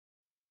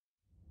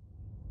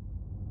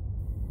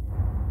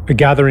A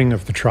gathering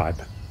of the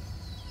tribe.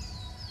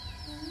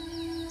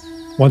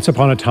 Once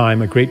upon a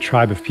time, a great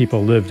tribe of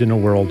people lived in a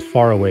world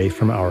far away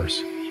from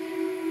ours.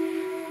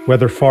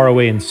 Whether far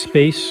away in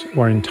space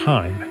or in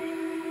time,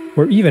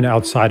 or even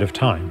outside of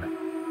time,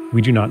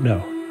 we do not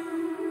know.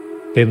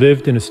 They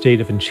lived in a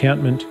state of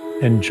enchantment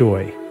and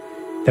joy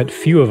that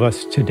few of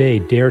us today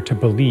dare to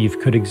believe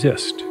could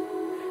exist,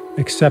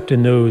 except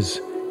in those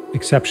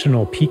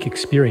exceptional peak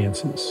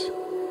experiences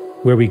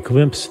where we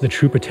glimpse the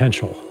true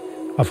potential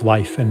of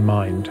life and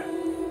mind.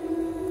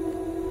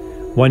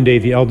 One day,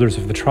 the elders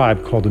of the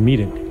tribe called a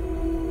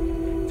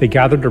meeting. They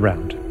gathered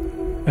around,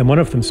 and one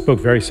of them spoke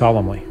very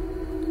solemnly.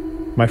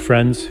 "My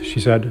friends," she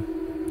said,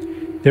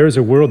 "there is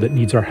a world that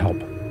needs our help.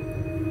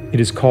 It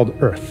is called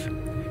Earth,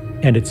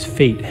 and its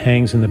fate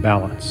hangs in the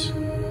balance.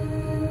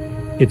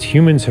 Its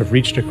humans have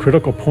reached a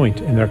critical point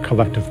in their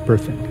collective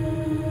birthing,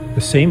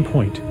 the same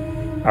point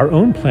our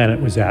own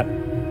planet was at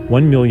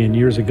 1 million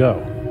years ago,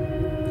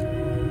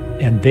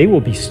 and they will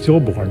be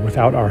stillborn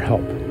without our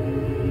help.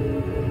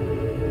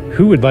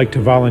 Who would like to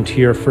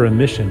volunteer for a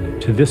mission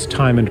to this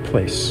time and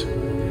place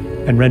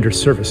and render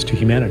service to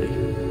humanity?"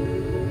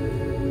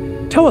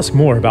 "Tell us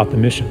more about the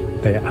mission,"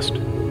 they asked.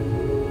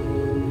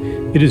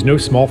 "It is no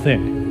small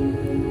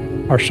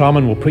thing. Our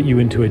shaman will put you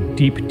into a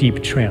deep,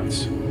 deep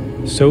trance,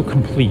 so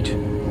complete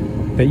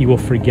that you will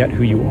forget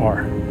who you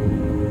are.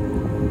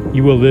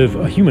 You will live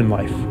a human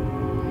life,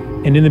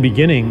 and in the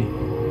beginning,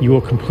 you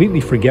will completely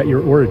forget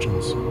your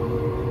origins.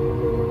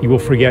 You will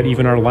forget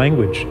even our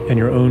language and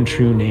your own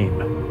true name.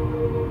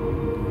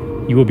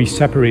 You will be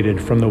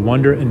separated from the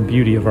wonder and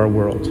beauty of our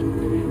world,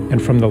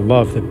 and from the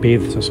love that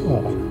bathes us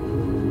all.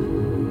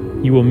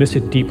 You will miss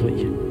it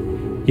deeply,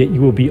 yet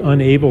you will be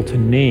unable to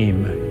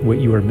name what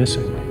you are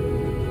missing.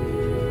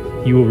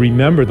 You will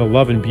remember the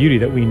love and beauty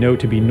that we know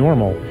to be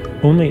normal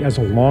only as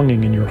a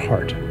longing in your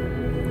heart.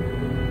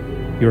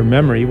 Your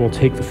memory will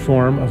take the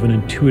form of an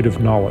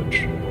intuitive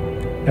knowledge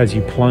as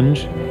you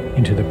plunge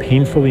into the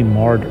painfully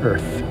marred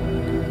earth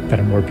that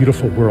a more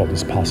beautiful world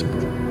is possible.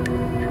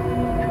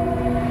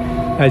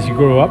 As you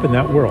grow up in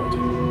that world,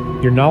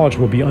 your knowledge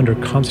will be under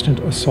constant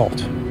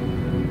assault.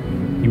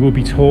 You will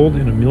be told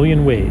in a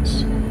million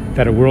ways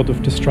that a world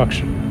of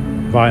destruction,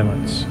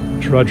 violence,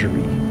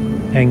 drudgery,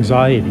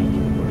 anxiety,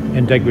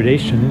 and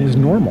degradation is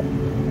normal.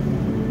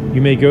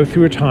 You may go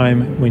through a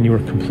time when you are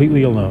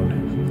completely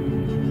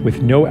alone,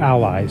 with no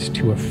allies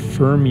to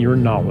affirm your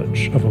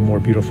knowledge of a more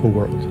beautiful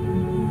world.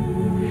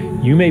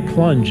 You may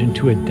plunge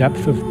into a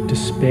depth of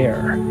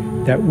despair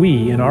that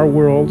we, in our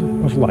world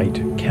of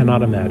light,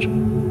 cannot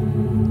imagine.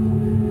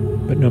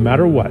 But no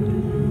matter what,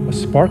 a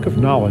spark of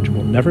knowledge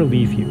will never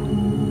leave you.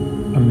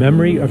 A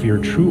memory of your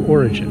true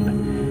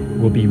origin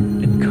will be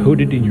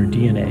encoded in your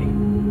DNA.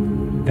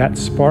 That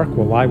spark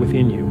will lie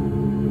within you,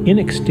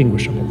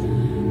 inextinguishable,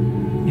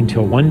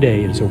 until one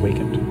day it is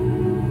awakened.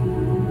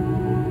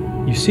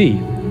 You see,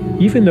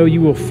 even though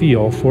you will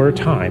feel, for a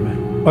time,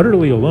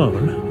 utterly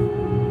alone,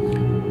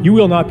 you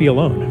will not be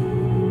alone.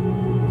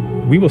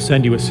 We will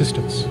send you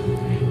assistance,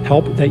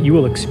 help that you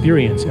will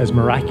experience as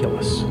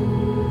miraculous,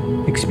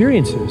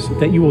 experiences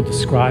that you will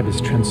describe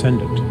as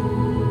transcendent.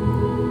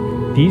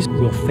 These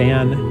will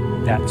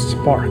fan that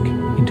spark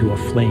into a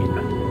flame.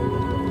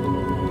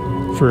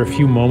 For a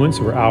few moments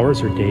or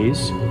hours or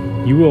days,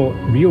 you will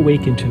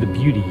reawaken to the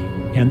beauty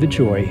and the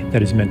joy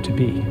that is meant to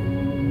be.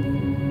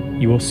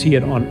 You will see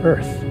it on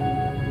Earth.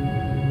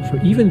 For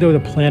even though the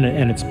planet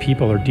and its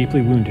people are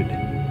deeply wounded,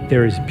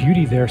 there is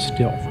beauty there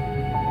still,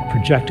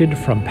 projected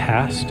from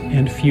past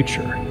and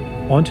future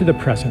onto the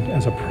present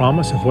as a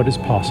promise of what is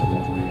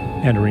possible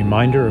and a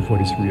reminder of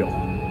what is real.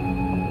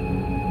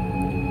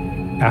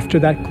 After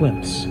that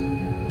glimpse,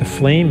 the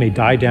flame may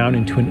die down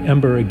into an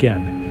ember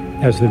again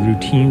as the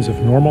routines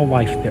of normal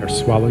life there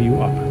swallow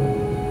you up.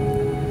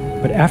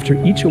 But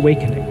after each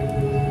awakening,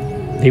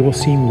 they will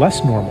seem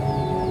less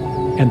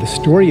normal, and the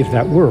story of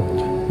that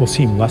world will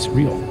seem less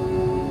real.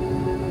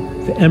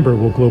 The ember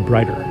will glow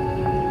brighter.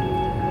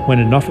 When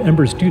enough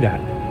embers do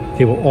that,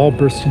 they will all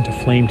burst into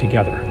flame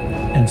together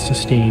and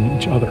sustain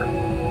each other.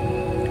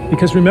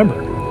 Because remember,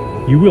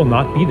 you will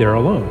not be there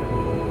alone.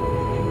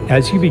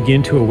 As you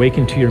begin to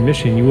awaken to your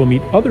mission, you will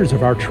meet others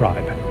of our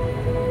tribe.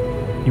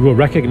 You will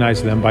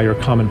recognize them by your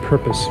common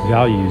purpose,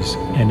 values,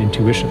 and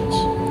intuitions,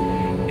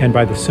 and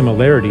by the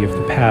similarity of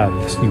the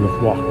paths you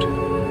have walked.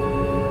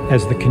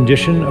 As the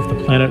condition of the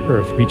planet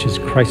Earth reaches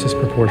crisis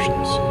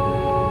proportions,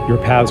 your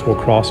paths will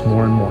cross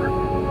more and more.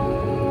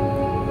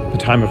 The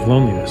time of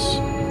loneliness,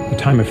 the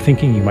time of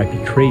thinking you might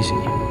be crazy,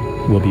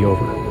 will be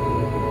over.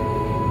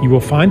 You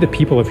will find the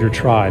people of your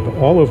tribe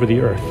all over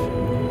the Earth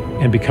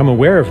and become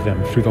aware of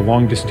them through the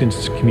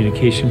long-distance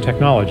communication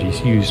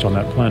technologies used on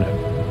that planet.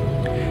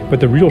 But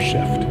the real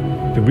shift,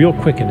 the real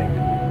quickening,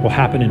 will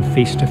happen in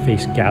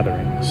face-to-face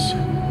gatherings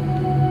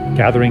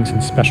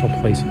in special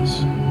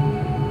places.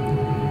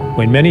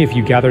 When many of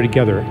you gather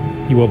together,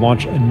 you will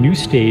launch a new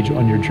stage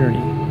on your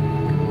journey,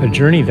 a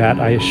journey that,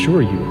 I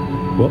assure you,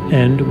 will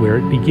end where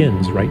it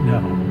begins right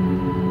now.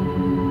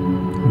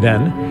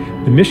 Then,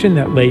 the mission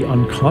that lay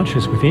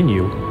unconscious within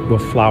you will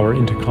flower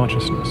into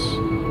consciousness.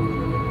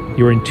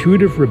 Your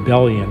intuitive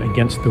rebellion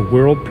against the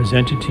world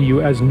presented to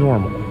you as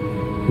normal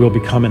will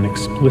become an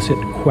explicit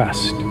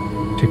quest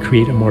to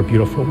create a more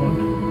beautiful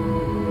one.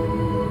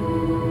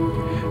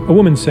 A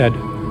woman said,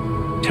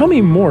 "Tell me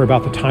more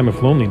about the time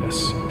of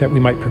loneliness, that we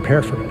might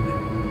prepare for it."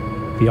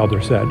 The elder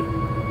said,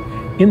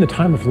 "In the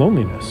time of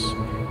loneliness,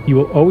 you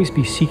will always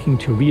be seeking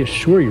to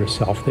reassure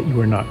yourself that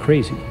you are not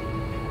crazy.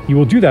 You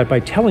will do that by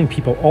telling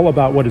people all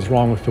about what is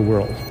wrong with the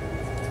world,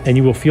 and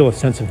you will feel a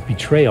sense of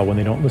betrayal when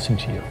they don't listen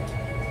to you.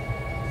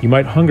 You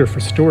might hunger for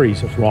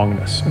stories of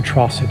wrongness,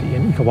 atrocity,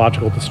 and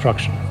ecological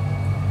destruction,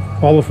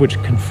 all of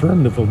which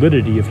confirm the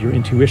validity of your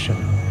intuition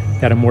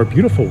that a more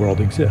beautiful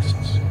world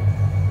exists.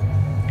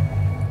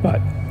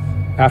 But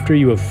after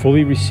you have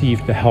fully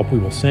received the help we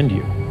will send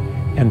you,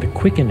 and the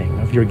quickening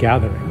of your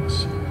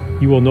gatherings,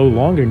 you will no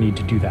longer need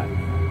to do that,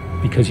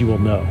 because you will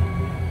know.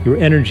 Your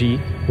energy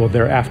will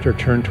thereafter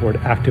turn toward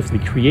actively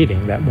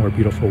creating that more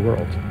beautiful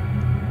world."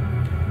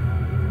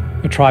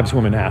 A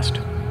tribeswoman asked,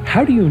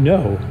 "How do you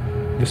know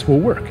this will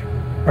work?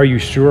 Are you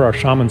sure our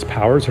shaman's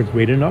powers are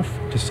great enough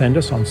to send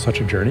us on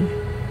such a journey?"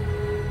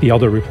 The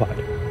elder replied,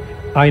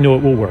 "I know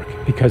it will work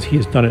because he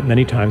has done it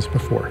many times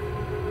before.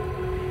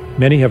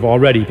 Many have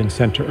already been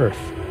sent to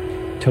Earth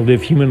to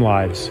live human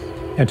lives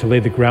and to lay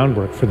the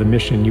groundwork for the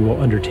mission you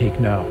will undertake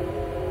now.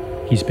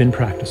 He's been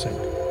practicing.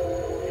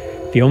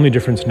 The only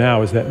difference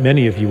now is that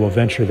many of you will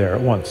venture there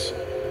at once.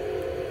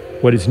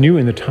 What is new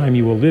in the time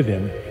you will live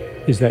in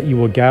is that you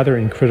will gather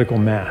in critical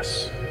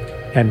mass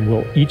and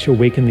will each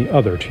awaken the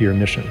other to your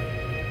mission.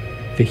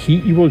 The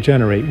heat you will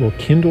generate will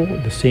kindle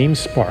the same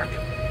spark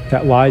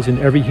that lies in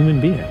every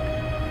human being.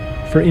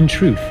 For in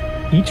truth,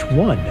 each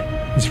one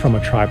is from a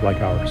tribe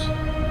like ours.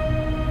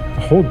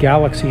 The whole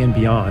galaxy and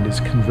beyond is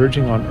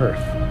converging on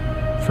Earth,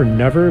 for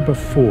never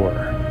before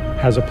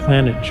has a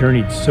planet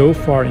journeyed so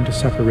far into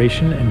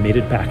separation and made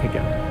it back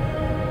again.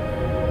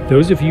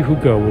 Those of you who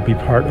go will be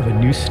part of a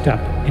new step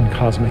in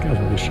cosmic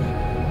evolution."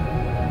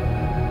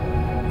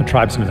 The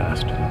tribesman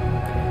asked,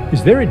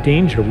 "Is there a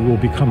danger we will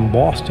become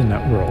lost in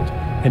that world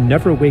and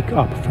never wake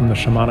up from the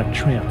shamanic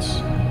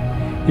trance?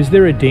 Is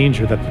there a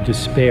danger that the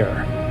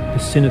despair, the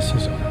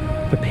cynicism,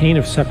 the pain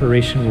of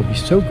separation will be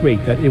so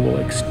great that it will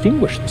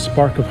extinguish the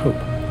spark of hope,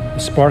 the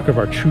spark of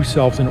our true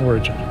selves in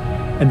origin,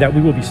 and that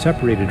we will be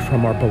separated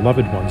from our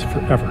beloved ones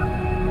forever?"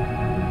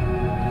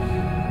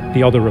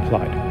 The elder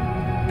replied,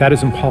 "That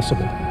is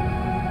impossible.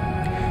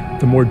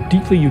 The more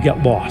deeply you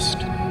get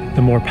lost,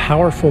 the more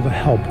powerful the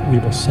help we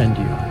will send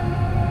you.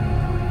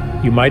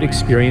 You might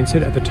experience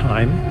it at the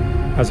time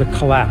as a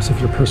collapse of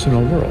your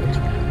personal world,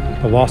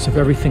 the loss of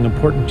everything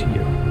important to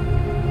you.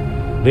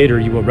 Later,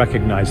 you will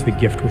recognize the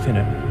gift within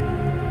it.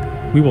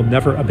 We will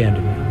never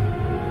abandon you."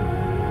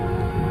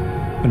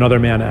 Another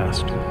man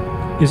asked,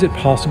 "Is it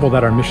possible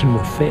that our mission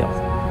will fail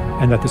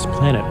and that this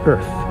planet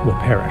Earth will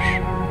perish?"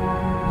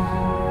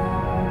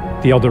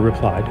 The elder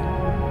replied,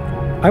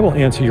 "I will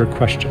answer your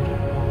question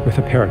with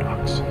a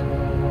paradox.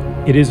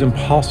 It is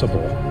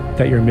impossible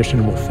that your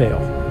mission will fail,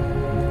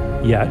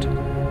 yet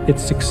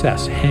its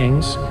success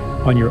hangs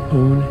on your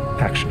own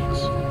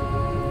actions.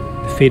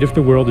 The fate of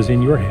the world is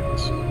in your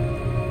hands.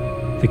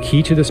 The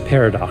key to this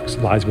paradox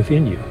lies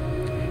within you,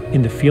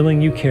 in the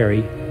feeling you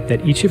carry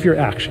that each of your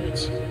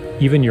actions,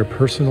 even your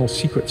personal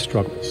secret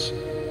struggles,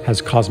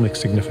 has cosmic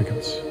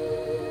significance.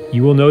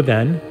 You will know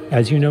then,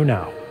 as you know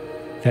now,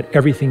 that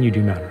everything you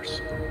do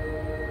matters."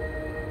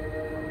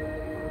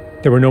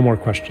 There were no more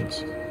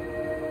questions.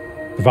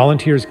 The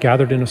volunteers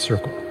gathered in a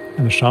circle,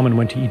 and the shaman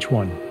went to each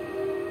one.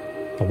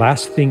 The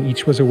last thing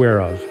each was aware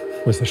of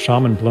was the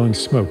shaman blowing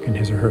smoke in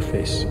his or her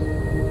face.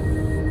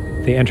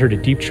 They entered a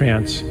deep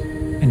trance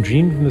and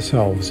dreamed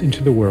themselves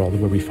into the world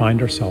where we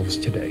find ourselves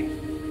today.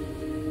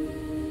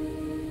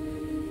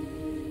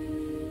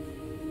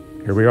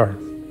 Here we are.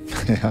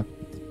 Yeah,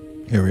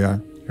 here we are.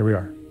 Here we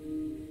are.